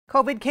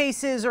COVID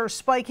cases are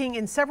spiking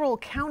in several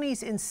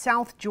counties in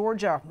South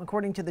Georgia.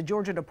 According to the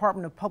Georgia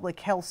Department of Public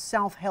Health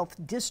South Health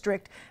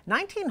District,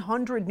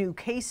 1,900 new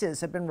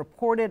cases have been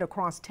reported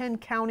across 10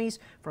 counties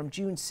from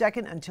June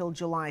 2nd until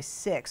July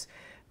 6th.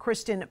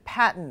 Kristen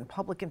Patton,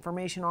 Public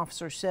Information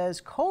Officer,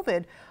 says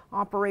COVID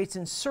operates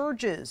in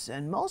surges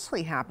and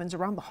mostly happens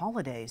around the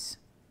holidays.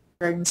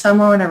 During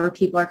summer, whenever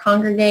people are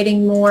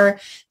congregating more,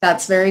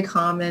 that's very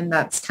common.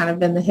 That's kind of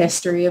been the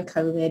history of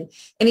COVID.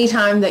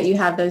 Anytime that you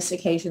have those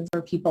occasions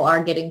where people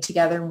are getting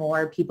together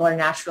more, people are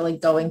naturally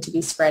going to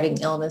be spreading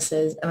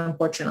illnesses, and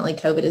unfortunately,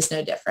 COVID is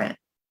no different.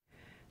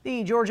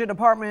 The Georgia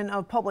Department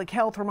of Public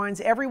Health reminds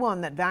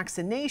everyone that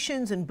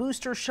vaccinations and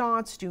booster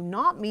shots do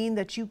not mean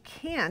that you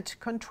can't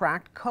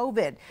contract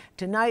COVID.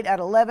 Tonight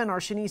at 11, our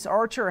Shanice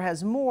Archer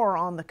has more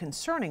on the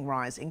concerning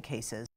rise in cases.